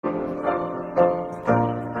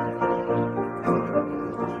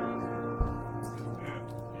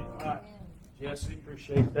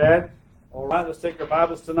Appreciate that. All right, let's take our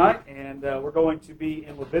Bibles tonight, and we're going to be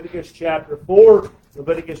in Leviticus chapter 4.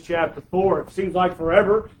 Leviticus chapter 4. It seems like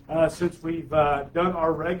forever since we've done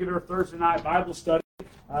our regular Thursday night Bible study.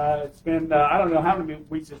 It's been, I don't know how many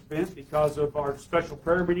weeks it's been because of our special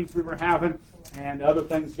prayer meetings we were having and other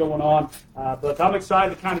things going on. But I'm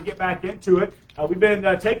excited to kind of get back into it. We've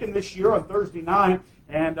been taking this year on Thursday night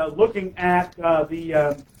and looking at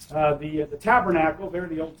the tabernacle there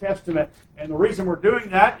in the Old Testament. And the reason we're doing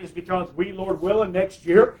that is because we, Lord willing, next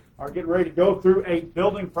year are getting ready to go through a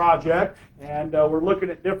building project. And we're looking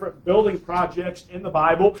at different building projects in the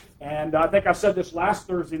Bible. And I think I said this last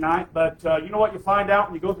Thursday night, but you know what you find out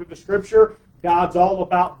when you go through the Scripture? God's all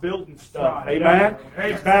about building stuff. Amen?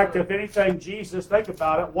 In fact, if anything, Jesus, think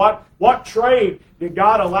about it. What trade did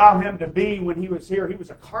God allow him to be when he was here? He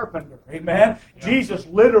was a carpenter. Amen? Yeah. Jesus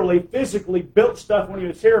literally, physically built stuff when he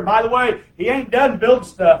was here. And by the way, he ain't done building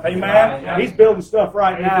stuff. Amen? Yeah. He's building stuff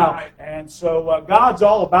right now. And so God's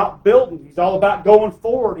all about building. He's all about going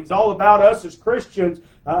forward. He's all about us as Christians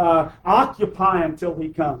occupy until he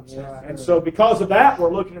comes. Yeah. And so because of that,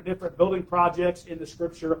 we're looking at different building projects in the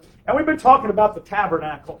Scripture. And we've been talking about the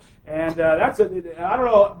tabernacle. And I don't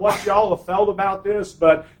know what y'all have felt about this,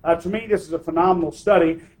 but to me this is a phenomenal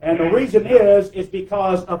study. And the reason is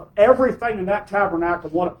because of everything in that tabernacle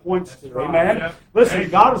and what it points to. Amen? Yeah. Listen,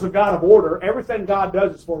 God is a God of order. Everything God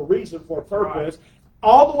does is for a reason, for a purpose.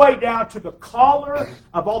 All the way down to the color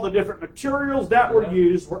of all the different materials that were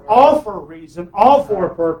used were all for a reason, all for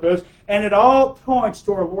a purpose, and it all points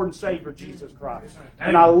to our Lord and Savior, Jesus Christ.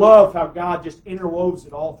 And I love how God just interwoves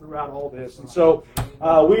it all throughout all this. And so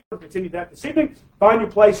we will continue that this evening. Find your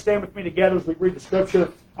place, stand with me together as we read the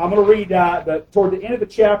Scripture. I'm going to read toward the end of the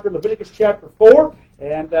chapter, Leviticus chapter 4,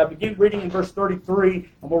 and begin reading in verse 33,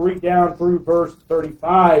 and we'll read down through verse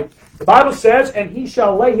 35. The Bible says, "And he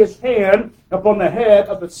shall lay his hand upon the head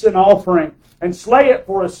of the sin offering, and slay it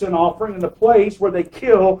for a sin offering in the place where they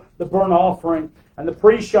kill the burnt offering. And the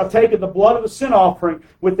priest shall take of the blood of the sin offering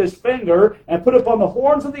with his finger, and put upon the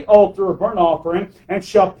horns of the altar of burnt offering, and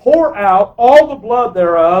shall pour out all the blood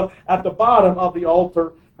thereof at the bottom of the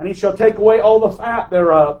altar. And he shall take away all the fat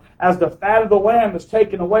thereof, as the fat of the lamb is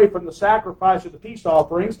taken away from the sacrifice of the peace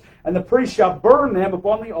offerings. And the priest shall burn them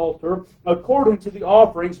upon the altar, according to the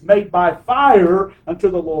offerings made by fire unto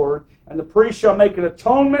the Lord. And the priest shall make an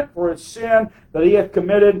atonement for his sin that he hath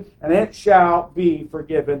committed, and it shall be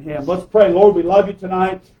forgiven him." Let's pray. Lord, we love you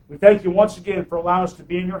tonight. We thank you once again for allowing us to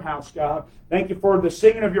be in your house, God. Thank you for the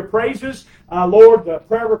singing of your praises. Lord, the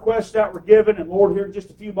prayer requests that were given. And Lord, here in just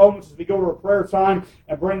a few moments as we go to a prayer time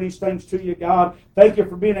and bring these things to you, God. Thank you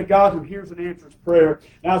for being a God who hears and answers prayer.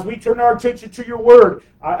 Now, as we turn our attention to your word,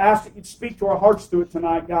 I ask that you'd speak to our hearts through it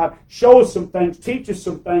tonight, God. Show us some things. Teach us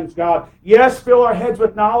some things, God. Yes, fill our heads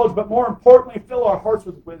with knowledge, but more importantly, fill our hearts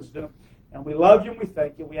with wisdom. And we love you and we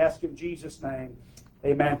thank you. We ask in Jesus' name.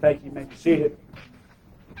 Amen. Thank you. You may be seated.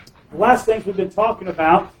 The last things we've been talking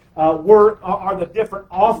about are the different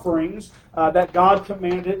offerings that God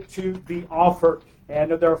commanded to be offered. And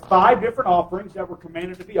there are 5 different offerings that were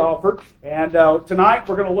commanded to be offered. And tonight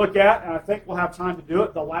we're going to look at, and I think we'll have time to do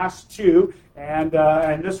it, the last 2. And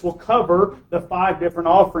this will cover the 5 different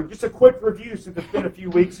offerings. Just a quick review since it's been a few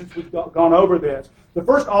weeks since we've gone over this. The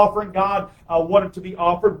first offering God wanted to be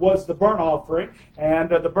offered was the burnt offering. And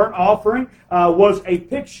the burnt offering was a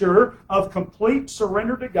picture of complete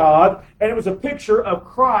surrender to God. And it was a picture of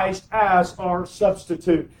Christ as our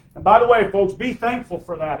substitute. And by the way, folks, be thankful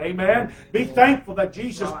for that. Amen? Be thankful that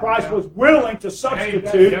Jesus Christ was willing to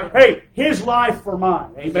substitute, his life for mine.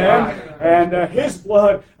 Amen? And his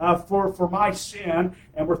blood for my sin.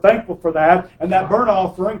 And we're thankful for that. And that burnt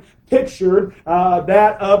offering pictured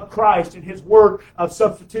that of Christ and his work of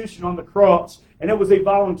substitution on the cross. And it was a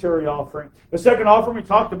voluntary offering. The second offering we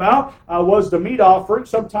talked about was the meat offering,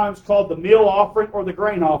 sometimes called the meal offering or the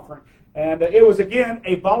grain offering. And it was, again,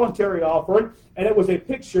 a voluntary offering, and it was a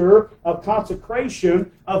picture of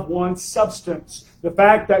consecration of one's substance. The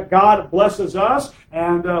fact that God blesses us,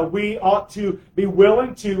 and we ought to be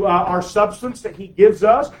willing to, our substance that he gives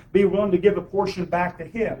us, be willing to give a portion back to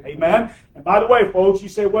him. Amen? And by the way, folks, you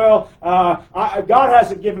say, well, God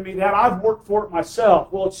hasn't given me that. I've worked for it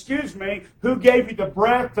myself. Well, excuse me, who gave you the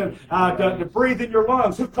breath and to breathe in your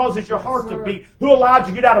lungs? Who causes your heart to beat? Who allowed you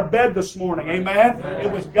to get out of bed this morning? Amen?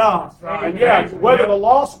 It was God. And yes, whether the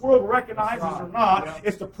lost world recognizes or not,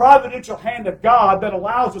 it's the providential hand of God that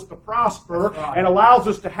allows us to prosper and allows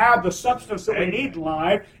us to have the substance that we need in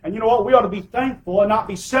life. And you know what? We ought to be thankful and not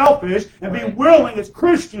be selfish and be willing as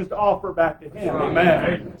Christians to offer back to him.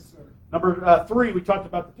 Amen. Number 3, we talked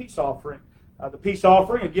about the peace offering. The peace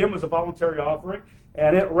offering, again, was a voluntary offering.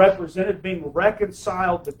 and it represented being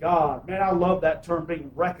reconciled to God. Man, I love that term,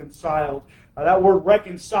 being reconciled. That word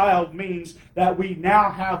reconciled means that we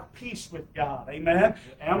now have peace with God. Amen?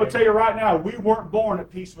 And I'm going to tell you right now, we weren't born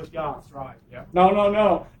at peace with God. That's right. Yeah.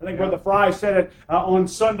 No. I think Brother Fry said it on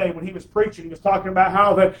Sunday when he was preaching. He was talking about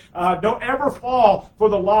how that don't ever fall for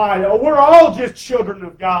the lie, oh, we're all just children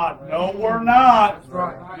of God. No, we're not. That's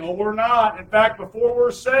right. No, we're not. In fact, before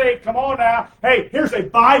we're saved, come on now. Hey, here's a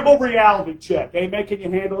Bible reality check. Amen? Can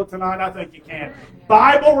you handle it tonight? I think you can.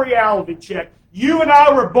 Bible reality check. You and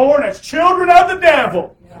I were born as children of the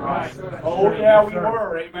devil. Right. Oh, yeah, we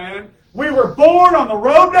were. Amen. We were born on the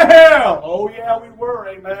road to hell. Oh, yeah, we were.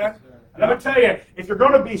 Amen. And let me tell you, if you're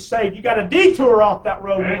going to be saved, you got to detour off that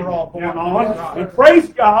road we were all born on. And praise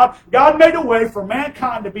God, God made a way for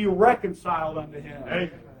mankind to be reconciled unto Him. And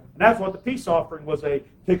that's what the peace offering was a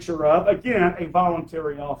picture of. Again, a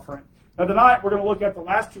voluntary offering. Now, tonight, we're going to look at the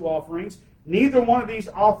last two offerings. Neither one of these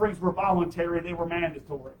offerings were voluntary. They were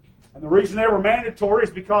mandatory. And the reason they were mandatory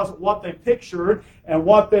is because of what they pictured and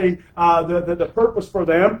what they the purpose for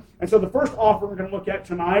them. And so the first offering we're going to look at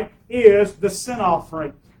tonight is the sin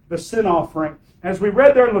offering. The sin offering. As we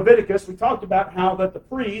read there in Leviticus, we talked about how that the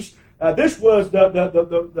priest, this was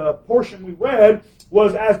the portion we read,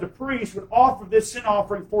 was as the priest would offer this sin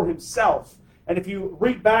offering for himself. And if you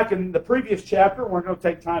read back in the previous chapter, we're going to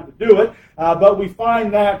take time to do it, but we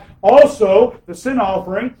find that also the sin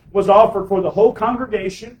offering was offered for the whole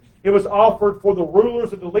congregation. It was offered for the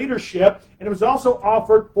rulers of the leadership, and it was also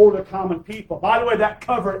offered for the common people. By the way, that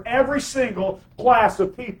covered every single class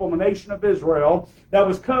of people in the nation of Israel that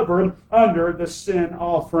was covered under the sin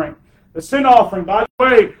offering. The sin offering, by the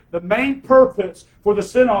way, the main purpose for the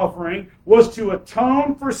sin offering was to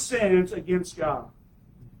atone for sins against God.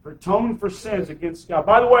 For atone for sins against God.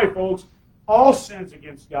 By the way, folks, all sins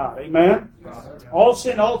against God. Amen? All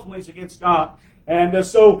sin ultimately is against God. And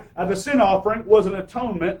so the sin offering was an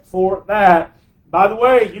atonement for that. By the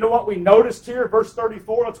way, you know what we noticed here? Verse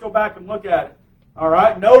 34, let's go back and look at it. All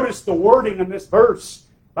right, notice the wording in this verse.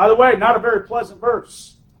 By the way, not a very pleasant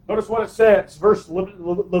verse. Notice what it says, verse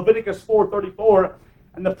Leviticus 4:34.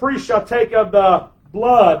 And the priest shall take of the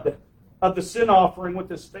blood of the sin offering with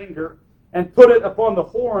his finger and put it upon the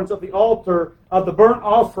horns of the altar of the burnt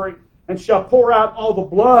offering and shall pour out all the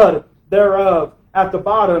blood thereof at the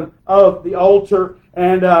bottom of the altar.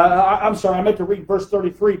 And I'm sorry, I meant to read verse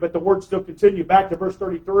 33, but the words still continue. Back to verse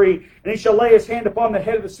 33. And he shall lay his hand upon the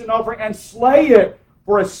head of the sin offering and slay it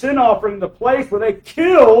for a sin offering, the place where they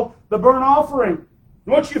kill the burnt offering.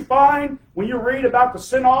 And what you find when you read about the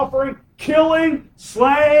sin offering? Killing,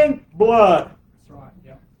 slaying, blood. That's right.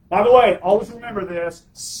 Yeah. By the way, always remember this,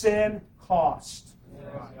 sin cost.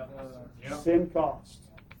 Sin cost.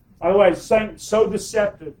 By the way, Satan so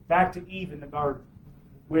deceptive, back to Eve in the garden,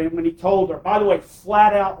 when he told her, by the way,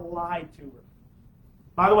 flat out lied to her.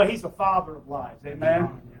 By the way, he's the father of lies.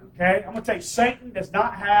 Amen? Okay? I'm going to tell you, Satan does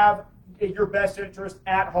not have your best interest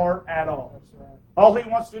at heart at all. All he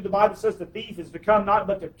wants to do, the Bible says, the thief is to come not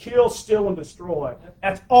but to kill, steal, and destroy.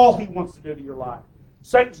 That's all he wants to do to your life.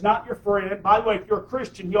 Satan's not your friend. By the way, if you're a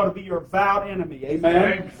Christian, he ought to be your avowed enemy.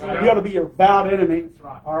 Amen? He ought to be your avowed enemy.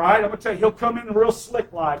 All right? I'm going to tell you, he'll come in real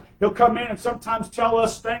slick like. He'll come in and sometimes tell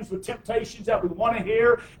us things with temptations that we want to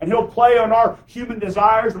hear, and he'll play on our human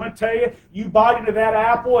desires. I'm going to tell you, you bite into that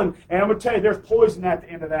apple, and I'm going to tell you, there's poison at the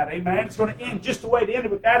end of that. Amen? It's going to end just the way it ended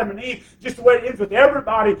with Adam and Eve, just the way it ends with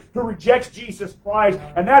everybody who rejects Jesus Christ,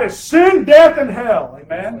 and that is sin, death, and hell.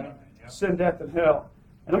 Amen? Sin, death, and hell.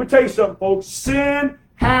 And let me tell you something, folks. Sin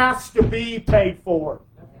has to be paid for.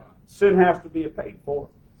 Sin has to be paid for.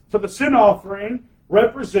 So the sin offering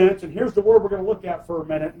represents, and here's the word we're going to look at for a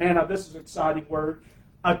minute. Man, now this is an exciting word.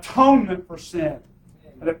 Atonement for sin.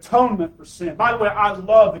 An atonement for sin. By the way, I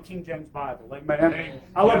love the King James Bible. Amen.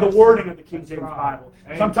 I love the wording of the King James Bible.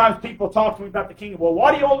 Sometimes people talk to me about the King. Well,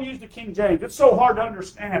 why do you all use the King James? It's so hard to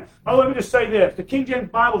understand. Well, let me just say this. The King James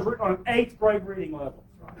Bible is written on an 8th grade reading level.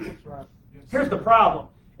 Here's the problem.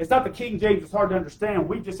 It's not the King James that's hard to understand.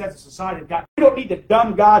 We just as a society got. We don't need to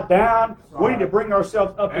dumb God down. We need to bring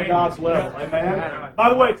ourselves up to God's level. Amen. By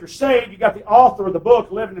the way, if you're saved, you got the author of the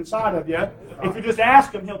book living inside of you. If you just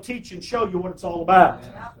ask him, he'll teach you and show you what it's all about.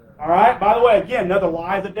 All right. By the way, again, another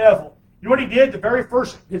lie of the devil. You know what he did?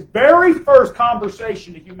 His very first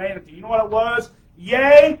conversation to humanity. You know what it was?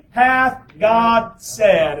 Yea, hath God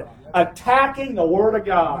said, attacking the Word of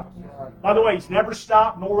God. By the way, he's never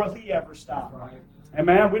stopped, nor will he ever stop.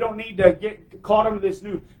 Amen. We don't need to get caught into this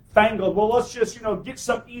new fangled. Well, let's just, get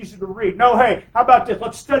something easy to read. No, hey, how about this?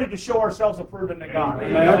 Let's study to show ourselves approved unto God.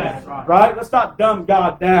 Amen. Right? Let's not dumb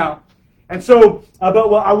God down. And so, I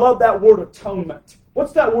love that word atonement.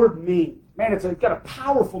 What's that word mean? man, it's got a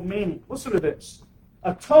powerful meaning. Listen to this.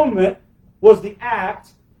 Atonement was the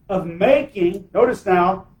act of making, notice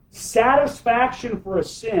now, satisfaction for a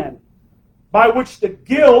sin by which the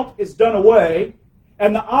guilt is done away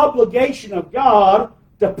and the obligation of God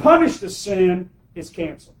to punish the sin is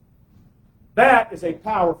canceled. That is a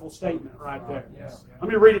powerful statement right there. Yes. Let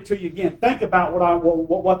me read it to you again. Think about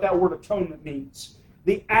what that word atonement means.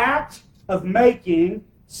 The act of making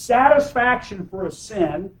satisfaction for a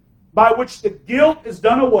sin by which the guilt is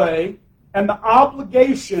done away and the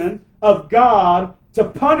obligation of God to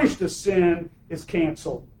punish the sin is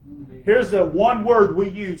canceled. Here's the one word we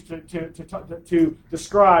use to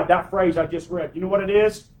describe that phrase I just read. You know what it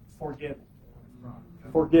is? Forgiven.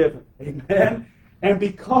 Forgiven. Amen? And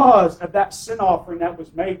because of that sin offering that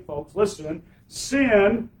was made, folks, listen,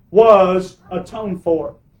 sin was atoned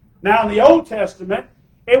for. Now, in the Old Testament,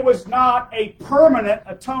 it was not a permanent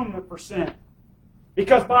atonement for sin.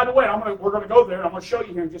 Because, by the way, we're going to go there, and I'm going to show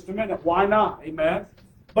you here in just a minute. Why not? Amen?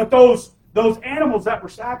 But those animals that were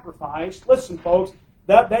sacrificed, listen, folks,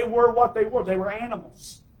 that they were what they were. They were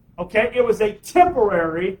animals. Okay? It was a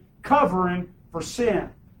temporary covering for sin.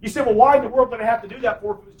 You say, well, why in the world did they have to do that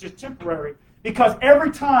for if it was just temporary? Because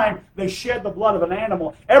every time they shed the blood of an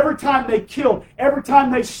animal, every time they killed, every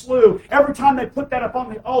time they slew, every time they put that up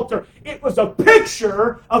on the altar, it was a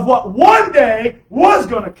picture of what one day was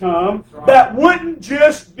going to come that wouldn't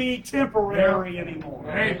just be temporary anymore.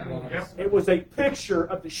 It was a picture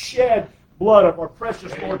of the shed blood of our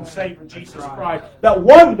precious Lord and Savior Jesus Christ that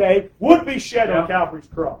one day would be shed on Calvary's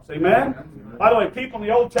cross. Amen? By the way, people in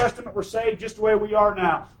the Old Testament were saved just the way we are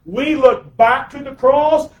now. We look back to the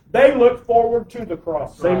cross, they look forward to the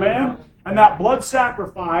cross. Amen? And that blood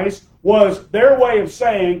sacrifice was their way of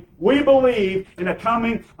saying, we believe in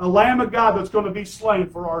a Lamb of God that's going to be slain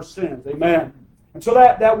for our sins. Amen? And so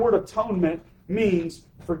that word atonement means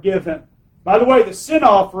forgiven. By the way, the sin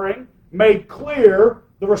offering made clear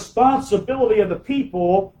the responsibility of the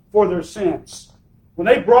people for their sins. When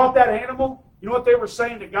they brought that animal, you know what they were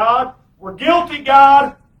saying to God? We're guilty,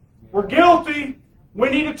 God. We're guilty.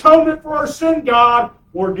 We need atonement for our sin, God.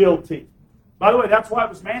 We're guilty. By the way, that's why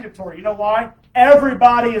it was mandatory. You know why?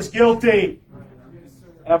 Everybody is guilty.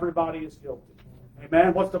 Everybody is guilty.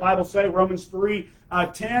 Amen. What's the Bible say? Romans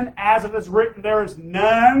 3:10. As it is written, there is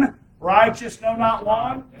none righteous, no, not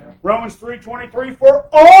one. Romans 3:23. For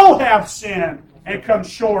all have sinned and come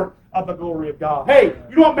short of the glory of God. Hey,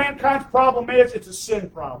 you know what mankind's problem is? It's a sin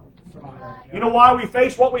problem. You know why we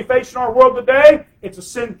face what we face in our world today? It's a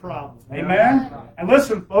sin problem. Amen? And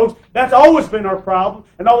listen, folks, that's always been our problem,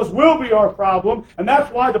 and always will be our problem, and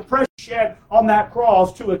that's why the precious shed on that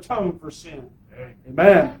cross to atone for sin.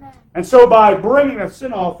 Amen? And so by bringing a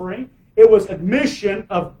sin offering, it was admission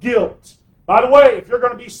of guilt. By the way, if you're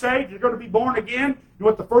going to be saved, you're going to be born again, you know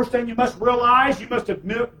what the first thing you must realize? You must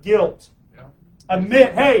admit guilt.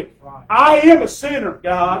 Admit, hey, I am a sinner,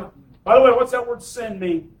 God. By the way, what's that word sin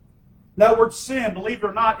mean? That word sin, believe it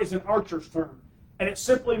or not, is an archer's term. And it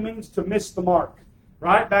simply means to miss the mark.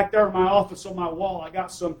 Right? Back there in my office on my wall, I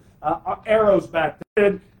got some arrows back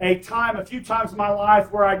there. A few times in my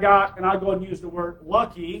life where I got, and I go and use the word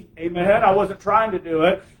lucky, amen. I wasn't trying to do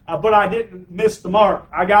it, but I didn't miss the mark.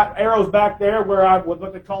 I got arrows back there where I would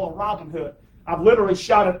what they call a Robin Hood. I've literally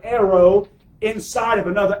shot an arrow inside of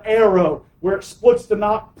another arrow where it splits the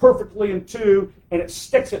knot perfectly in two and it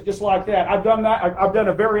sticks it just like that. I've done that. I've done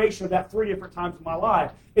a variation of that 3 different times in my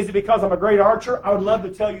life. Is it because I'm a great archer? I would love to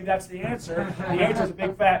tell you that's the answer. The answer is a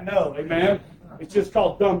big fat no. Amen. It's just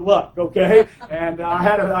called dumb luck, okay? And I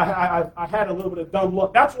had a little bit of dumb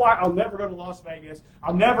luck. That's why I'll never go to Las Vegas.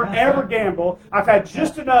 I'll never, ever gamble. I've had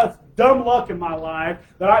just enough dumb luck in my life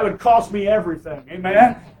that it would cost me everything.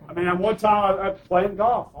 Amen? I mean, one time I was playing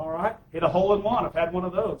golf, all right? Hit a hole-in-one. I've had one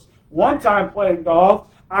of those. One time playing golf,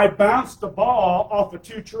 I bounced the ball off of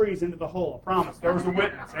 2 trees into the hole. I promise. There was a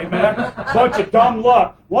witness. Amen? Bunch of dumb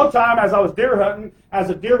luck. One time, as I was deer hunting, as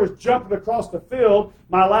a deer was jumping across the field,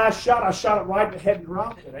 my last shot, I shot it right in the head and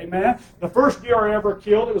dropped it. Amen? The first deer I ever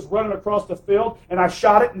killed, it was running across the field, and I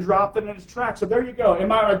shot it and dropped it in its track. So there you go.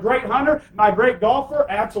 Am I a great hunter? Am I a great golfer?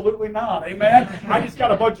 Absolutely not. Amen? I just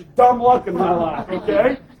got a bunch of dumb luck in my life.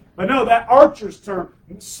 Okay? But no, that archer's term,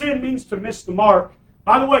 sin means to miss the mark.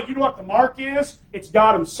 By the way, you know what the mark is? It's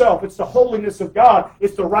God Himself. It's the holiness of God.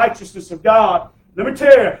 It's the righteousness of God. Let me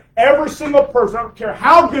tell you, every single person, I don't care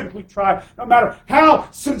how good we try, no matter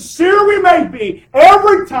how sincere we may be,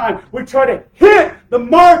 every time we try to hit the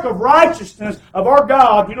mark of righteousness of our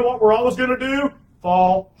God, you know what we're always going to do?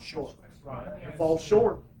 Fall short. Fall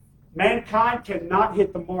short. Mankind cannot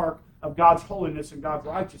hit the mark of God's holiness and God's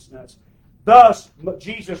righteousness. Thus,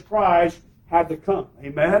 Jesus Christ had to come.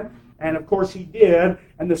 Amen? And of course He did,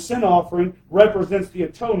 and the sin offering represents the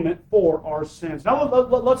atonement for our sins. Now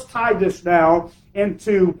let's tie this now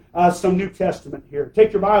into some New Testament here.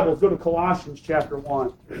 Take your Bibles, go to Colossians chapter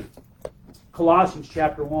 1. Colossians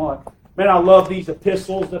chapter 1. Man, I love these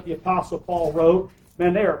epistles that the Apostle Paul wrote.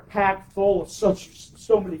 Man, they are packed full of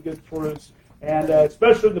so many good truths. And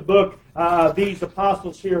especially the book, these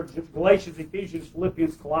apostles here, Galatians, Ephesians,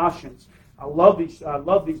 Philippians, Colossians. I love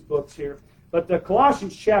these books here. But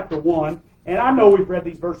Colossians chapter 1, and I know we've read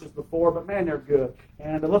these verses before, but man, they're good.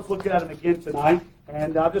 And let's look at them again tonight.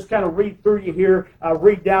 And I'll just kind of read through you here,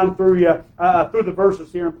 read down through you, through the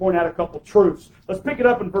verses here and point out a couple truths. Let's pick it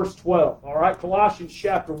up in verse 12. All right, Colossians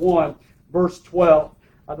chapter 1, verse 12.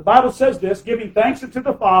 The Bible says this, giving thanks unto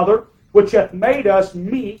the Father, which hath made us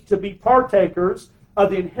meet to be partakers of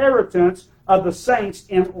the inheritance of the saints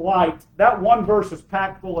in light. That one verse is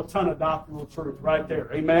packed full of a ton of doctrinal truth right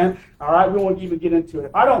there. Amen? All right, we won't even get into it.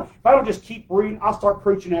 If I don't just keep reading, I'll start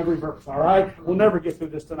preaching every verse. All right? We'll never get through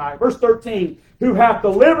this tonight. Verse 13, who hath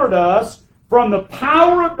delivered us from the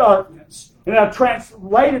power of darkness and hath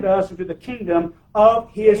translated us into the kingdom of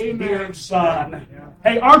His dear Son. Yeah.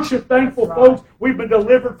 Hey, aren't you thankful, folks? We've been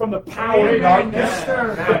delivered from the power of darkness.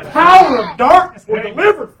 Yes, the power of darkness, we're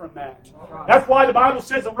delivered from that. That's why the Bible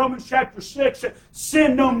says in Romans chapter 6 that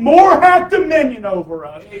sin no more hath dominion over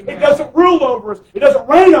us. It doesn't rule over us. It doesn't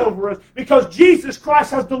reign over us because Jesus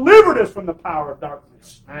Christ has delivered us from the power of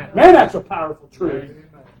darkness. Man, that's a powerful truth.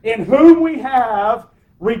 In whom we have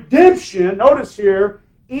redemption, notice here,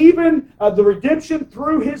 even the redemption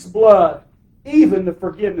through His blood, even the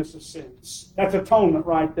forgiveness of sins. That's atonement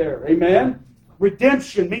right there. Amen?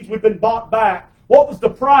 Redemption means we've been bought back. What was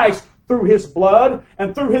the price? Through His blood.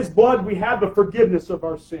 And through His blood we have the forgiveness of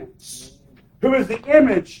our sins. Who is the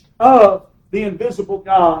image of the invisible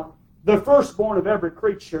God, the firstborn of every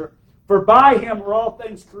creature. For by Him were all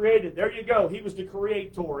things created. There you go. He was the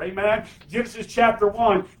creator. Amen? Genesis chapter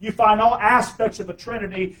 1, you find all aspects of the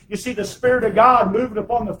Trinity. You see the Spirit of God moving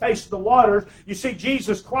upon the face of the waters. You see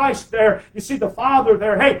Jesus Christ there. You see the Father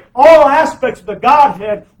there. Hey, all aspects of the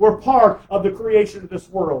Godhead were part of the creation of this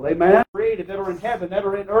world. Amen? Created that are in heaven, that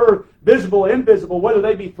are in earth, visible, invisible, whether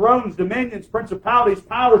they be thrones, dominions, principalities,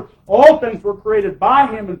 powers, all things were created by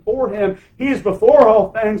Him and for Him. He is before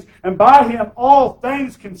all things, and by Him all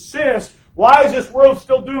things consist. Why is this world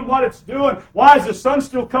still doing what it's doing? Why is the sun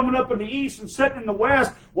still coming up in the east and setting in the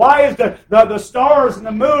west? Why is the stars and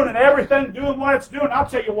the moon and everything doing what it's doing? I'll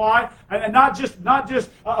tell you why. And not just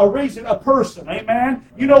a reason, a person. Amen?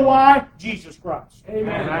 You know why? Jesus Christ.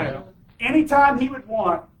 Amen. Amen. Anytime He would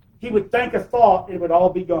want, He would think a thought, it would all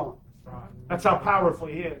be gone. That's how powerful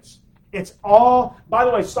He is. It's all, by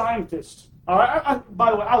the way, scientists. By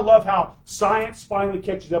the way, I love how science finally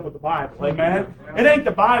catches up with the Bible. Amen? It ain't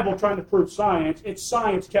the Bible trying to prove science. It's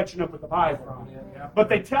science catching up with the Bible. But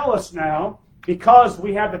they tell us now, because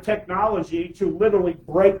we have the technology to literally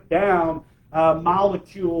break down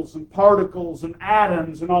molecules and particles and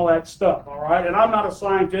atoms and all that stuff. All right? And I'm not a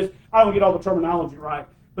scientist. I don't get all the terminology right.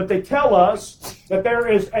 But they tell us that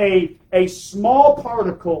there is a small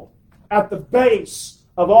particle at the base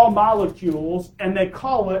of all molecules, and they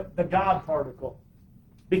call it the God particle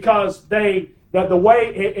because the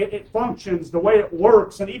way it functions, the way it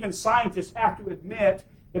works, and even scientists have to admit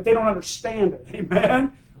that they don't understand it.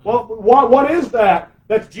 Amen? Well, what is that?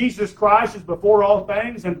 That's Jesus Christ is before all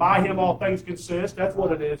things, and by Him all things consist. That's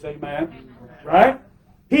what it is. Amen? Right?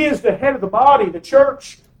 He is the head of the body, the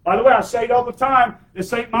church. By the way, I say it all the time.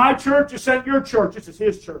 This ain't my church. This ain't your church. This is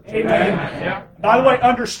His church. Amen. Yeah. By the way,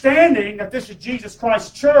 understanding that this is Jesus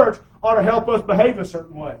Christ's church ought to help us behave a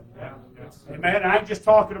certain way. Yeah. Amen. And I ain't just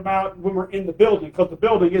talking about when we're in the building, because the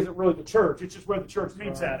building isn't really the church. It's just where the church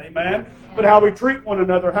meets at. Amen. But how we treat one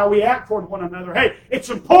another, how we act toward one another. Hey, it's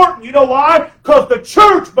important. You know why? Because the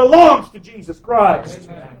church belongs to Jesus Christ,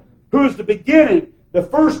 who is the beginning, the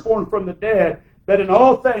firstborn from the dead, that in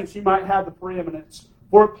all things He might have the preeminence.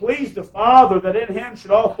 For it pleased the Father that in Him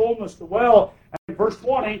should all fullness dwell. And verse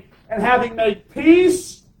 20, and having made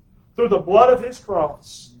peace through the blood of His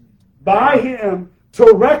cross, by Him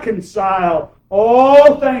to reconcile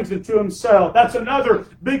all things unto Himself. That's another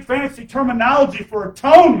big fancy terminology for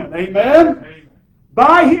atonement. Amen? Amen.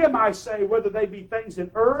 By Him, I say, whether they be things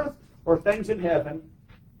in earth or things in heaven.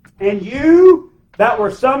 And you that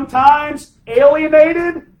were sometimes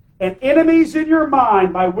alienated and enemies in your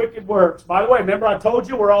mind by wicked works. By the way, remember I told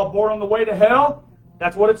you we're all born on the way to hell?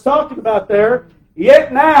 That's what it's talking about there.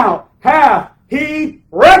 Yet now hath He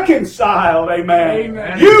reconciled,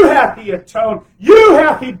 amen. You hath He atoned. You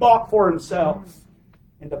hath He bought for Himself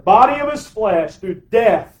in the body of His flesh through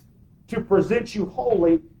death to present you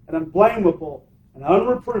holy and unblameable and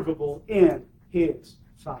unreprovable in His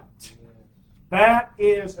sight. That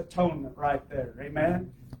is atonement right there.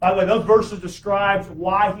 Amen? By the way, those verses describe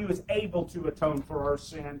why He was able to atone for our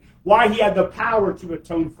sin, why He had the power to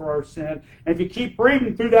atone for our sin. And if you keep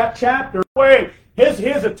reading through that chapter,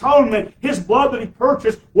 His atonement, His blood that He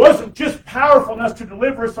purchased, wasn't just powerful enough to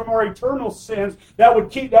deliver us from our eternal sins that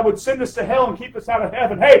would send us to hell and keep us out of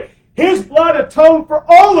heaven. Hey, His blood atoned for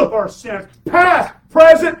all of our sins, past,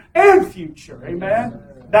 present, and future. Amen?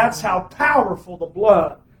 That's how powerful the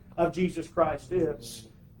blood of Jesus Christ is.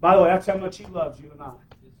 By the way, that's how much He loves you and I.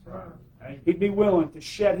 He'd be willing to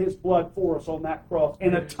shed His blood for us on that cross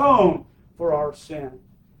and atone for our sin.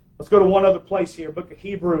 Let's go to one other place here, book of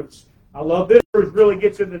Hebrews. I love this. Hebrews really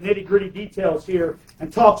gets into the nitty-gritty details here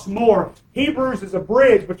and talks more. Hebrews is a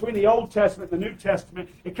bridge between the Old Testament and the New Testament.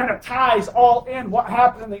 It kind of ties all in what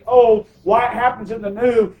happened in the Old, why it happens in the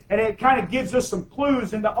New, and it kind of gives us some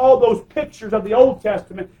clues into all those pictures of the Old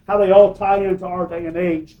Testament, how they all tie into our day and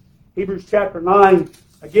age. Hebrews chapter 9,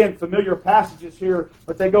 again, familiar passages here,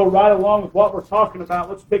 but they go right along with what we're talking about.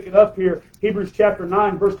 Let's pick it up here. Hebrews chapter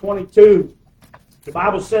 9, verse 22. The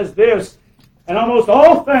Bible says this, "And almost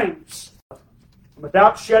all things,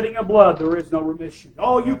 without shedding of blood, there is no remission."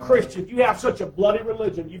 Oh, you Christians, you have such a bloody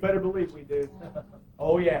religion. You better believe we do.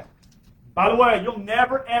 Oh, yeah. By the way, you'll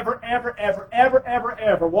never, ever, ever, ever, ever, ever,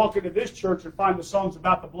 ever walk into this church and find the songs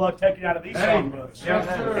about the blood taken out of these songbooks. Yes,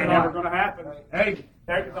 sir. Ain't never going to happen. Hey,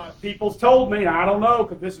 people's told me, I don't know,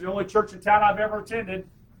 because this is the only church in town I've ever attended.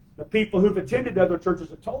 The people who've attended other churches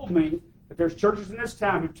have told me that there's churches in this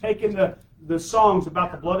town who've taken the songs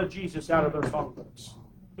about the blood of Jesus out of their songbooks.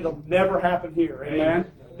 It'll never happen here. Amen?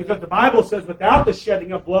 Because the Bible says without the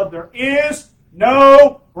shedding of blood, there is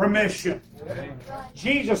no remission.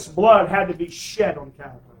 Jesus' blood had to be shed on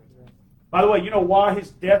Calvary. By the way, you know why His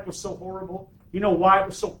death was so horrible? You know why it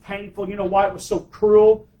was so painful? You know why it was so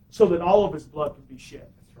cruel? So that all of His blood could be shed.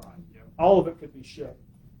 That's right. Yep. All of it could be shed.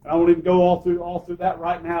 I won't even go all through that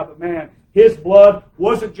right now, but man, His blood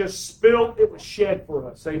wasn't just spilled, it was shed for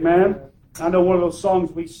us. Amen? I know one of those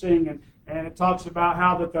songs we sing, and it talks about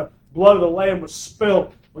how that the blood of the Lamb was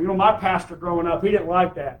spilled. Well, you know, my pastor growing up, he didn't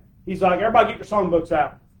like that. He's like, everybody get your songbooks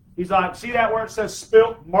out. He's like, see that where it says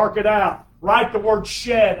spilt? Mark it out. Write the word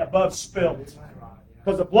shed above spilt.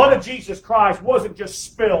 Because the blood of Jesus Christ wasn't just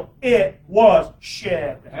spilled, it was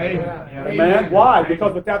shed. Amen. Amen. Why?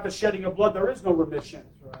 Because without the shedding of blood, there is no remission.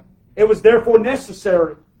 It was therefore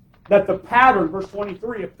necessary that the pattern, verse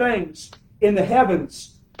 23, of things in the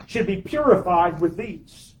heavens should be purified with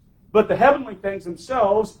these. But the heavenly things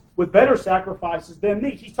themselves with better sacrifices than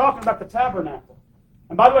these. He's talking about the tabernacle.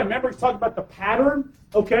 And by the way, remember he's talking about the pattern?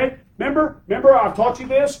 Okay? Remember I've taught you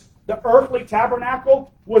this? The earthly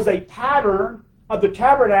tabernacle was a pattern of the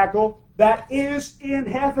tabernacle that is in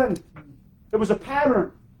heaven. It was a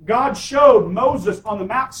pattern. God showed Moses on the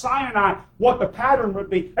Mount Sinai what the pattern would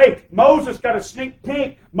be. Hey, Moses got a sneak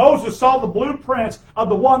peek. Moses saw the blueprints of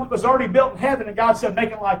the one that was already built in heaven, and God said,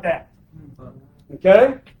 make it like that.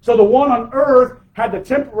 Okay? So the one on earth had the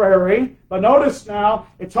temporary, but notice now,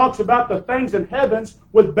 it talks about the things in heavens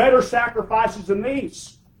with better sacrifices than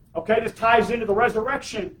these. Okay, this ties into the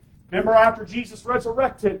resurrection. Remember after Jesus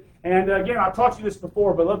resurrected, and again, I've taught you this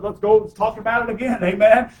before, but let's talk about it again,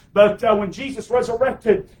 amen? But when Jesus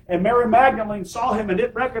resurrected, and Mary Magdalene saw Him and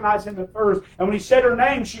didn't recognize Him at first, and when He said her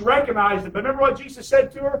name, she recognized Him. But remember what Jesus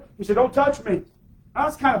said to her? He said, don't touch me. Now,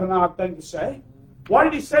 that's kind of an odd thing to say. Why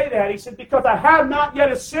did He say that? He said, because I have not yet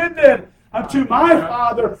ascended unto my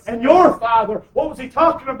Father and your Father. What was He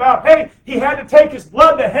talking about? Hey, He had to take His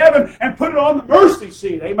blood to heaven and put it on the mercy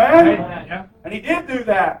seat. Amen? Amen. And He did do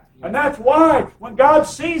that. And that's why when God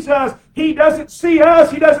sees us, He doesn't see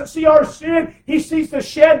us. He doesn't see our sin. He sees the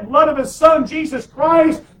shed blood of His Son, Jesus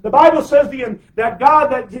Christ. The Bible says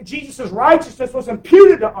that Jesus' righteousness was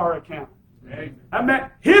imputed to our account. Amen. That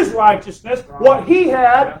meant His righteousness, what He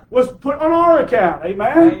had, was put on our account.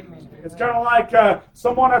 Amen? Amen. It's kind of like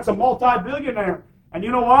someone that's a multi-billionaire. And you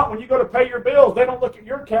know what? When you go to pay your bills, they don't look at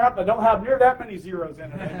your account. They don't have near that many zeros in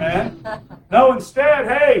it. Amen? No, instead,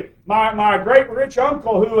 hey, my great rich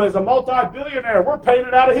uncle who is a multi-billionaire, we're paying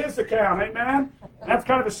it out of his account. Amen? That's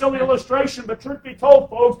kind of a silly illustration, but truth be told,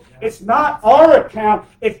 folks, it's not our account.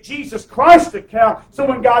 It's Jesus Christ's account. So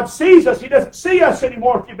when God sees us, He doesn't see us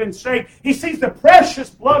anymore if you've been saved. He sees the precious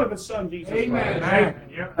blood of His Son, Jesus Amen. Christ.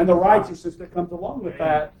 Amen. And the righteousness that comes along with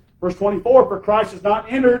that. Verse 24, for Christ has not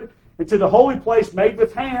entered into the holy place made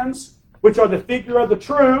with hands, which are the figure of the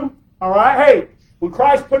true. All right? Hey, when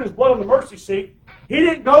Christ put His blood on the mercy seat, He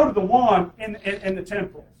didn't go to the one in the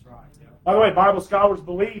temple. By the way, Bible scholars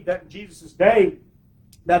believe that in Jesus' day,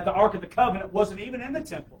 that the Ark of the Covenant wasn't even in the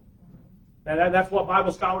temple. That's what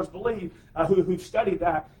Bible scholars believe who've studied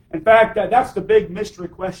that. In fact, that's the big mystery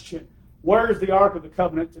question. Where is the Ark of the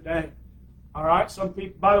Covenant today? All right, some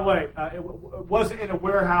people, by the way, it wasn't in a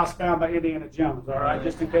warehouse found by Indiana Jones, all right,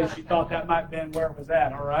 just in case you thought that might have been where it was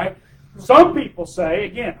at, all right? Some people say,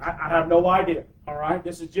 again, I have no idea, all right?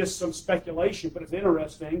 This is just some speculation, but it's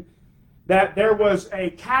interesting, that there was a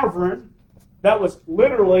cavern that was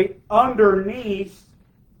literally underneath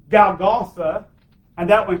Golgotha, and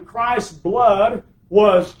that when Christ's blood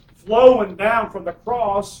was flowing down from the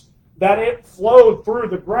cross, that it flowed through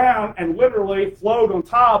the ground and literally flowed on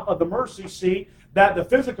top of the mercy seat, that the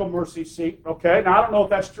physical mercy seat, okay? Now, I don't know if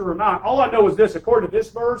that's true or not. All I know is this, according to this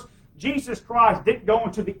verse, Jesus Christ didn't go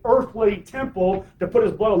into the earthly temple to put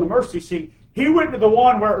his blood on the mercy seat. He went to the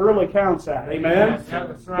one where it really counts at. Amen?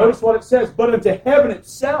 Yes, right. Notice what it says, but into heaven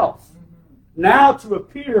itself, now to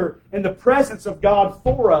appear in the presence of God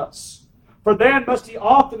for us. For then must he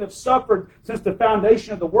often have suffered since the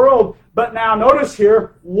foundation of the world. But now notice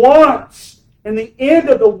here, once in the end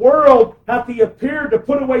of the world hath he appeared to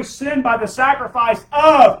put away sin by the sacrifice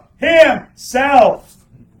of himself.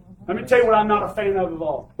 Let me tell you what I'm not a fan of at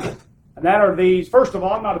all. And that are these. First of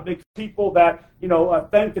all, I'm not a big people that,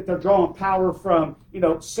 think that they're drawing power from,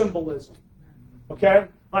 symbolism. Okay?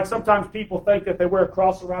 Like sometimes people think that they wear a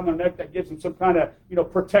cross around their neck that gives them some kind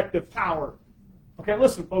of, protective power. Okay,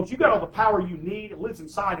 listen, folks, you got all the power you need. It lives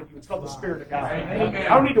inside of you. It's called the Spirit of God. Amen. I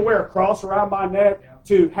don't need to wear a cross around my neck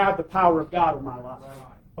to have the power of God in my life.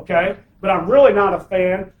 Okay? But I'm really not a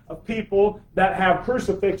fan of people that have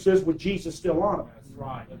crucifixes with Jesus still on them. That's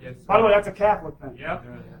right. Yes, by the way, that's a Catholic thing. Yep.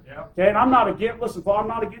 Okay, and I'm not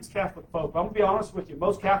against Catholic folk. I'm going to be honest with you.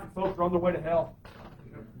 Most Catholic folk are on their way to hell.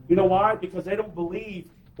 You know why? Because they don't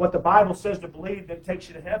believe what the Bible says to believe that takes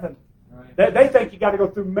you to heaven. Right. They think you got to go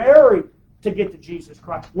through Mary to get to Jesus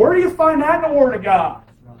Christ. Where do you find that in the Word of God?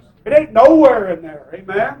 It ain't nowhere in there.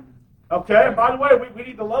 Amen? Okay, and by the way, we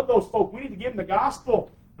need to love those folk. We need to give them the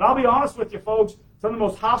gospel. But I'll be honest with you, folks, some of the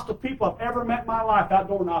most hostile people I've ever met in my life out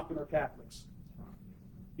door knocking are Catholics.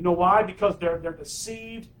 You know why? Because they're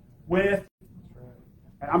deceived with,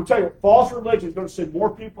 and I'm telling you, false religion is going to send more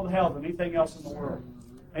people to hell than anything else in the world.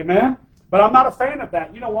 Amen? But I'm not a fan of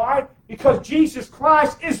that. You know why? Because Jesus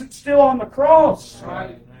Christ isn't still on the cross.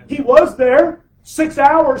 Right. He was there. 6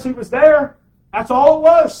 hours he was there. That's all it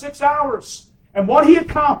was, 6 hours. And what he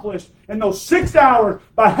accomplished in those 6 hours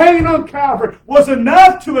by hanging on Calvary was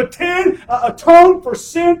enough to atone for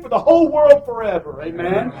sin for the whole world forever.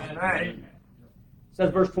 Amen? Amen. It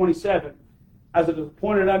says verse 27, as it is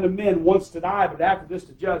appointed unto men once to die, but after this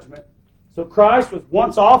to judgment. So Christ was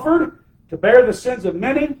once offered to bear the sins of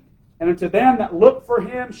many, and unto them that look for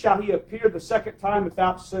him shall he appear the second time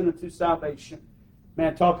without sin unto salvation.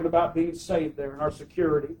 Man, talking about being saved there and our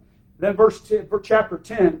security. Then chapter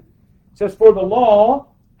 10 says, for the law,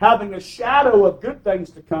 having a shadow of good things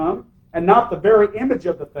to come, and not the very image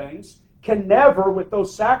of the things, can never, with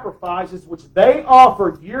those sacrifices which they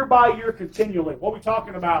offered year by year continually. What are we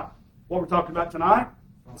talking about? What we're talking about tonight?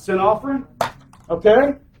 Sin offering?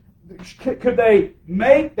 Okay? Could they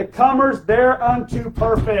make the comers thereunto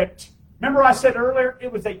perfect? Remember I said earlier, it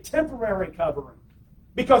was a temporary covering.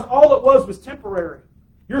 Because all it was temporary.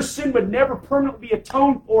 Your sin would never permanently be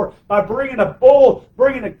atoned for by bringing a bull,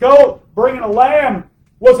 bringing a goat, bringing a lamb.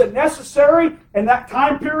 Was it necessary in that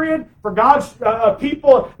time period for God's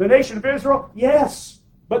people, the nation of Israel? Yes.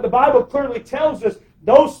 But the Bible clearly tells us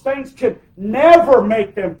those things could never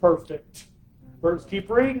make them perfect. Let's keep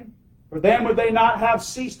reading. For then would they not have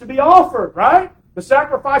ceased to be offered, right? The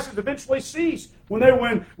sacrifices eventually ceased. When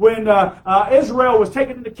Israel was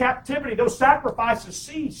taken into captivity, those sacrifices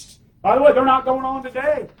ceased. By the way, they're not going on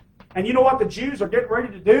today. And you know what the Jews are getting ready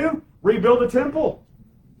to do? Rebuild the temple.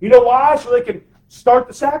 You know why? So they can start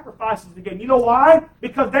the sacrifices again. You know why?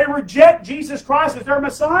 Because they reject Jesus Christ as their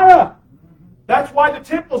Messiah. That's why the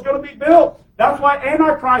temple is going to be built. That's why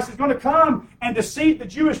Antichrist is going to come and deceive the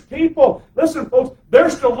Jewish people. Listen, folks, they're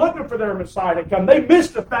still looking for their Messiah to come. They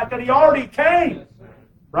missed the fact that he already came.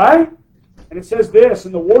 Right? And it says this,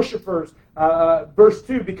 in the worshipers, verse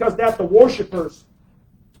 2, because that the worshipers,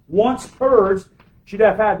 once purged, should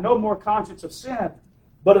have had no more conscience of sin.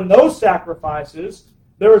 But in those sacrifices,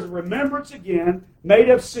 there is a remembrance again made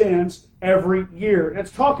of sins every year. And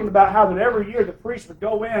it's talking about how that every year the priest would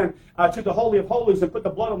go in to the Holy of Holies and put the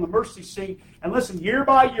blood on the mercy seat. And listen, year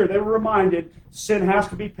by year they were reminded sin has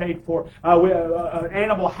to be paid for. An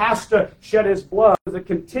animal has to shed his blood. It's a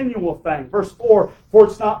continual thing. Verse 4, for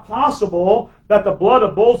it's not possible that the blood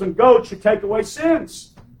of bulls and goats should take away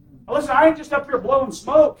sins. Now listen, I ain't just up here blowing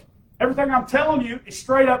smoke. Everything I'm telling you is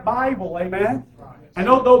straight up Bible, amen? And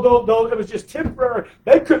though it was just temporary,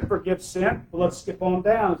 they couldn't forgive sin. Well, let's skip on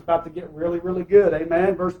down. It's about to get really, really good.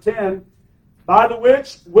 Amen. Verse 10. By the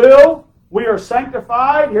which will we are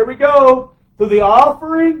sanctified, here we go, through the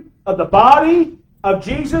offering of the body of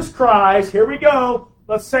Jesus Christ. Here we go.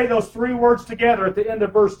 Let's say those three words together at the end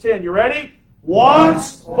of verse 10. You ready?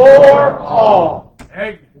 Once for all.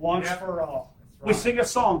 Once for all. We sing a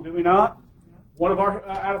song, do we not? One of our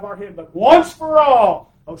out of our hymn, but once for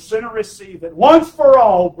all, O sinner, receive it. Once for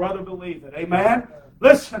all, brother, believe it. Amen.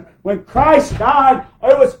 Listen, when Christ died,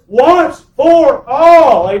 it was once for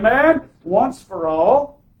all. Amen. Once for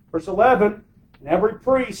all. Verse 11. And every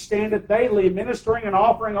priest standeth daily, ministering and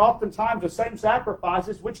offering oftentimes the same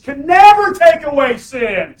sacrifices, which can never take away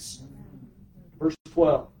sins. Verse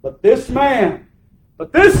 12. But this man,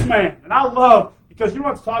 and I love, because you know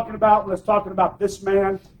what it's talking about when it's talking about this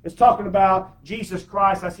man? It's talking about Jesus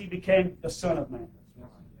Christ as He became the Son of Man.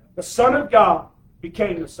 The Son of God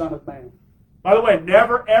became the Son of Man. By the way,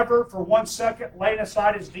 never ever for 1 second laying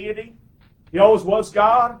aside His deity. He always was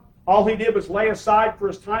God. All He did was lay aside for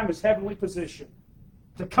His time His heavenly position.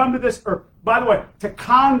 To come to this earth. By the way, to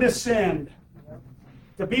condescend.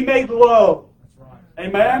 To be made low.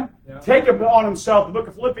 Amen? Yeah. Take upon Himself. The book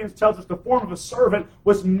of Philippians tells us the form of a servant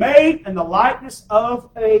was made in the likeness of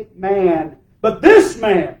a man. But this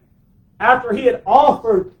man, after He had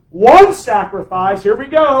offered one sacrifice, here we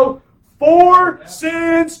go, for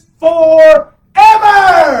sins forever.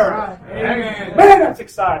 Right. Amen. Man, that's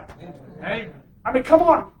exciting. Amen. I mean, come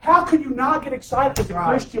on. How can you not get excited as a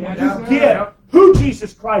Christian when you get who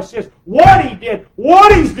Jesus Christ is, what He did,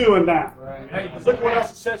 what He's doing now? Right. Look what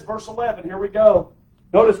else it says, verse 11. Here we go.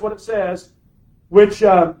 Notice what it says, verse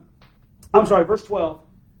 12.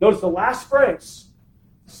 Notice the last phrase.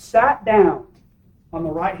 Sat down on the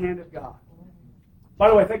right hand of God. By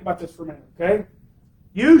the way, think about this for a minute, okay?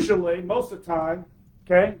 Usually, most of the time,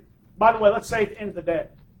 okay? By the way, let's say at the end of the day,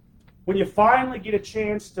 when you finally get a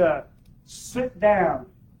chance to sit down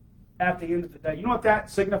at the end of the day, you know what that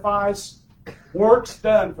signifies? Work's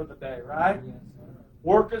done for the day, right?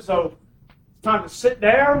 Work is over. It's time to sit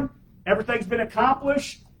down. Everything's been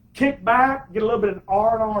accomplished. Kick back. Get a little bit of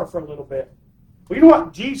R&R for a little bit. Well, you know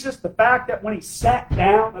what Jesus, the fact that when He sat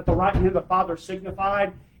down at the right hand of the Father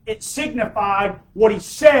signified? It signified what He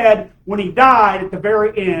said when He died at the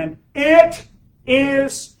very end. It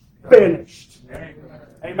is finished.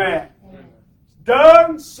 Amen.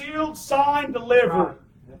 Done, sealed, signed, delivered.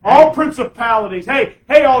 All principalities.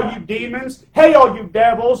 Hey, all you demons. Hey, all you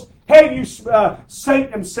devils. Hey, you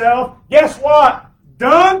Satan himself. Guess what?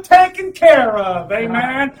 Done, taken care of.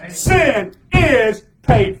 Amen. Sin is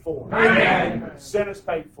paid for. Amen. Sin is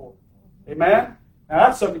paid for. Amen. Now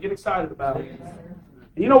that's something to get excited about.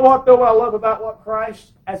 And you know what, though, what I love about what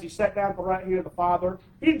Christ, as He sat down at the right hand of the Father,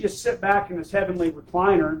 He didn't just sit back in His heavenly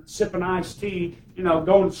recliner, sipping iced tea,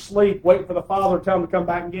 going to sleep, waiting for the Father to tell Him to come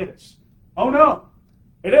back and get us. Oh, no.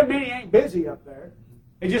 It didn't mean He ain't busy up there.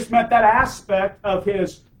 It just meant that aspect of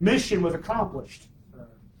His mission was accomplished.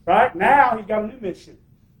 Right? Now He's got a new mission.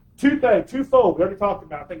 Twofold. We already talked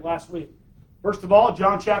about it, I think, last week. First of all,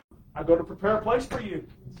 John chapter, I go to prepare a place for you.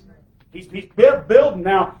 He's building.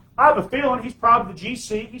 Now, I have a feeling He's probably the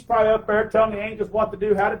GC. He's probably up there telling the angels what to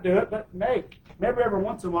do, how to do it. But maybe every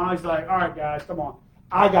once in a while He's like, all right, guys, come on.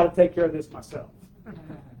 I got to take care of this myself.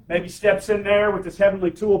 Maybe steps in there with His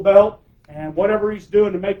heavenly tool belt and whatever He's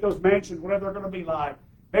doing to make those mansions, whatever they're going to be like.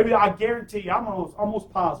 Maybe I guarantee you, I'm almost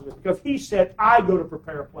positive, because He said, I go to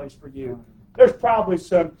prepare a place for you. There's probably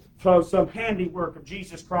some handiwork of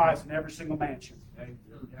Jesus Christ in every single mansion.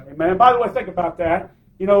 Amen. By the way, think about that.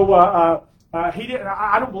 He didn't.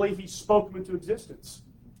 I don't believe He spoke them into existence.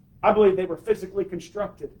 I believe they were physically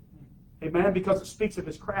constructed. Amen. Because it speaks of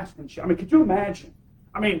His craftsmanship. I mean, could you imagine?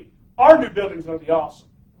 I mean, our new building is going to be awesome.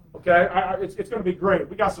 Okay, it's going to be great.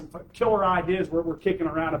 We got some killer ideas we're kicking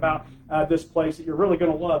around about this place that you're really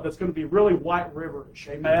going to love. That's going to be really White River-ish,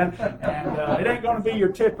 amen? And it ain't going to be your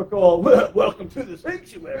typical, welcome to the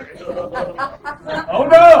sanctuary. Oh,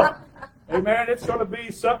 no. Amen. It's going to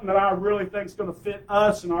be something that I really think is going to fit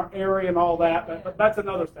us and our area and all that. But that's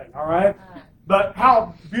another thing, all right? But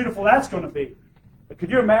how beautiful that's going to be. But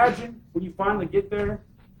could you imagine when you finally get there,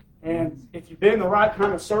 and if you've been the right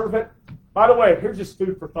kind of servant? By the way, here's just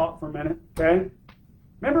food for thought for a minute, okay?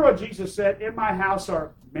 Remember what Jesus said, in my house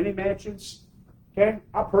are many mansions, okay?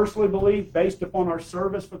 I personally believe, based upon our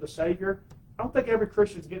service for the Savior, I don't think every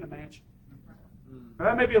Christian's getting a mansion. Now,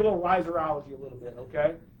 that may be a little riserology a little bit,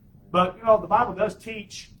 okay? But, the Bible does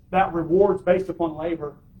teach that rewards based upon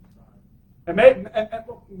labor. And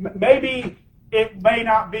maybe it may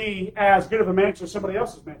not be as good of a mansion as somebody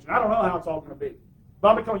else's mansion. I don't know how it's all going to be.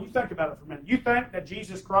 Bobby, come on, you think about it for a minute. You think that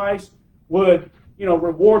Jesus Christ would,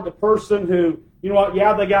 reward the person who,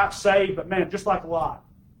 yeah, they got saved, but man, just like Lot.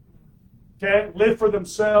 Okay? Live for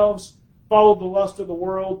themselves, followed the lust of the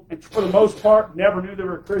world, and for the most part, never knew they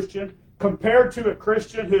were a Christian, compared to a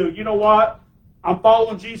Christian who, you know what? I'm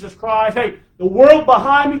following Jesus Christ. Hey, the world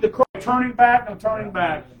behind me, the crowd turning back, I'm turning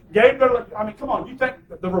back. Come on, you think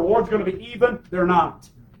the reward's going to be even? They're not.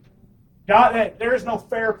 God, there is no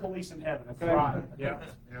fair police in heaven. Okay? Right. Yeah.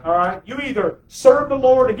 All right? You either serve the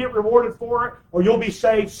Lord and get rewarded for it, or you'll be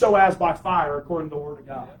saved so as by fire, according to the Word of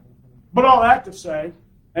God. But all that to say,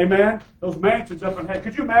 amen, those mansions up in heaven,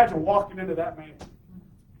 could you imagine walking into that mansion?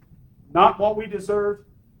 Not what we deserve,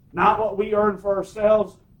 not what we earn for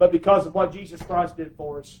ourselves, but because of what Jesus Christ did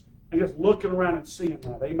for us. And just looking around and seeing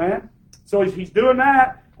that. Amen? So he's doing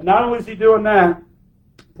that, and not only is he doing that,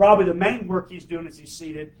 probably the main work he's doing as he's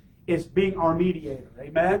seated is being our mediator.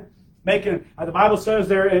 Amen? The Bible says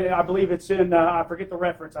there, I believe it's in, I forget the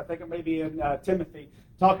reference, I think it may be in Timothy,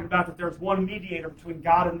 talking about that there's one mediator between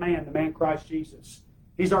God and man, the man Christ Jesus.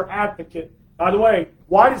 He's our advocate. By the way,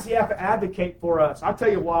 why does he have to advocate for us? I'll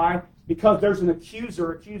tell you why. Because there's an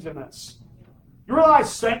accuser accusing us. You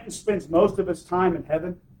realize Satan spends most of his time in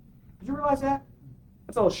heaven? Did you realize that?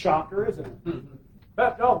 That's a little shocker, isn't it?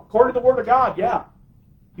 But no, according to the Word of God, yeah.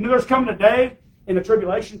 There's coming a day in the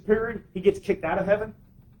tribulation period, he gets kicked out of heaven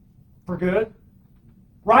for good.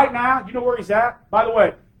 Right now, you know where he's at? By the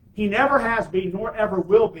way, he never has been, nor ever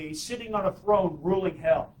will be, sitting on a throne ruling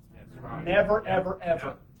hell. Right. Never, ever,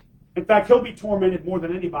 ever. In fact, he'll be tormented more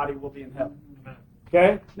than anybody will be in heaven.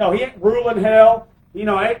 Okay? No, he ain't ruling hell. Ain't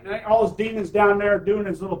all his demons down there doing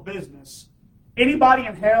his little business. Anybody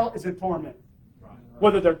in hell is in torment.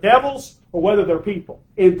 Whether they're devils or whether they're people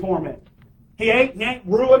in torment. He ain't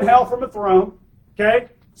ruling hell from a throne. Okay?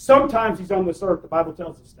 Sometimes he's on this earth. The Bible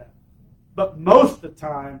tells us that. But most of the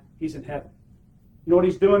time, he's in heaven. You know what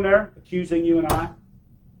he's doing there? Accusing you and I.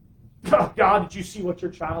 Oh, God, did you see what your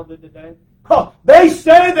child did today? Oh, they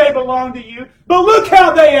say they belong to you, but look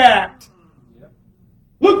how they act.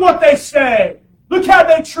 Look what they say. Look how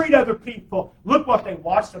they treat other people. Look what they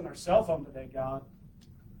watched on their cell phone today, God.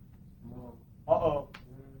 Uh-oh.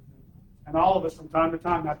 And all of us from time to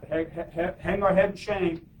time have to hang our head in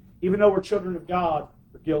shame, even though we're children of God,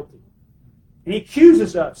 we're guilty. And he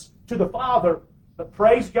accuses us to the Father, but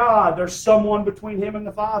praise God, there's someone between him and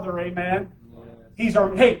the Father, amen? He's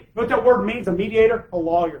our, hey, what that word means, a mediator? A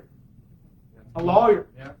lawyer. A lawyer.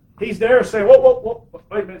 He's there saying, whoa,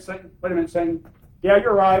 wait a minute, Satan. Yeah,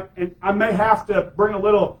 you're right, and I may have to bring a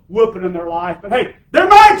little whooping in their life, but hey, they're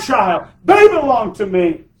my child. They belong to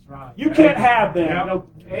me. Right. You can't have them.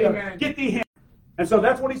 Amen. Get thee him. And so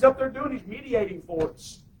that's what he's up there doing. He's mediating for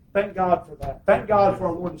us. Thank God for that. Thank God for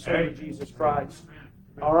our Lord and Savior, Jesus Christ.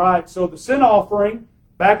 All right, so the sin offering,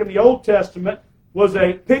 back in the Old Testament, was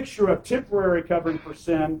a picture of temporary covering for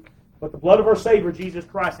sin, but the blood of our Savior, Jesus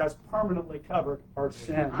Christ, has permanently covered our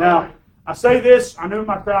sin. Now, I say this, I know who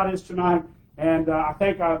my crowd is tonight, and I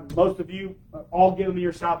think most of you all give me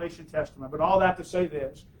your salvation testament. But all that to say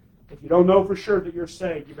this: if you don't know for sure that you're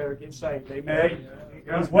saved, you better get saved. Amen.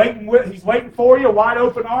 He's waiting for you, wide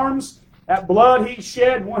open arms. That blood He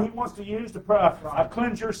shed, one He wants to use to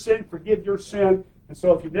cleanse your sin, forgive your sin. And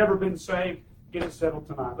so, if you've never been saved, get it settled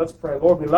tonight. Let's pray. Lord, we love you.